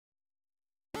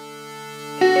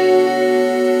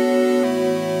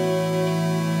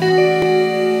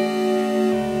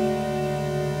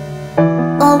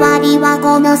は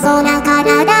この空か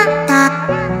らだった。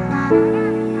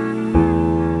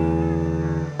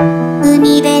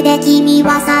海辺で君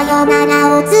はさよな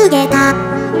らを告げた。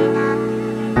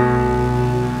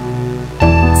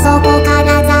そこか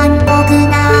ら残酷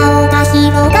な青が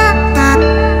広がった。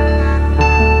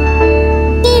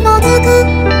色づく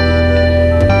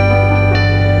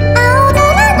青空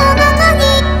の中に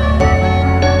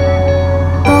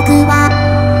僕は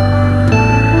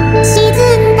沈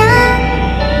んだ。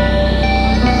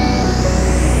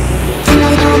昨日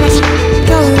と同じ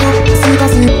今日を過ご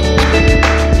す。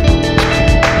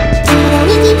昨日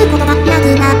に聞くことがなく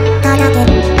なっただけ。なん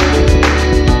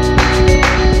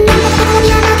とか心に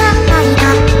穴が開いた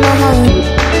模様。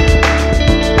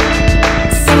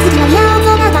その隙間に青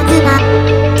空が詰まっ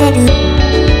てる。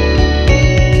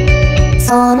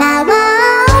空は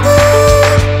青く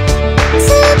す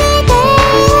べて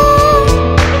を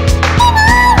今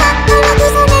は淡く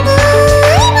染める。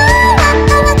今は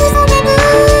淡く染める。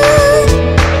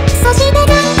そして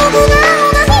残酷な青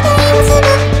が否定をする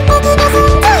僕の存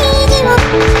在意義を。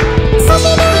そして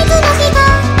いつの日か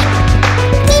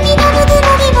君のぬくも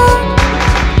りを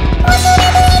忘れ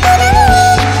ていくだろ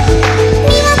う。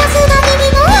見渡す限り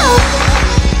の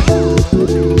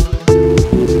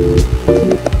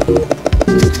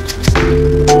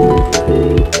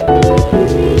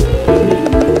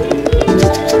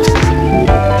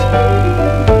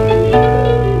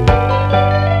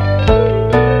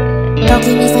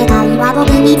時に世界は僕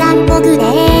に残酷で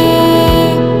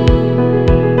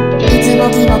いつも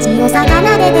気持ちを逆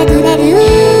なでてく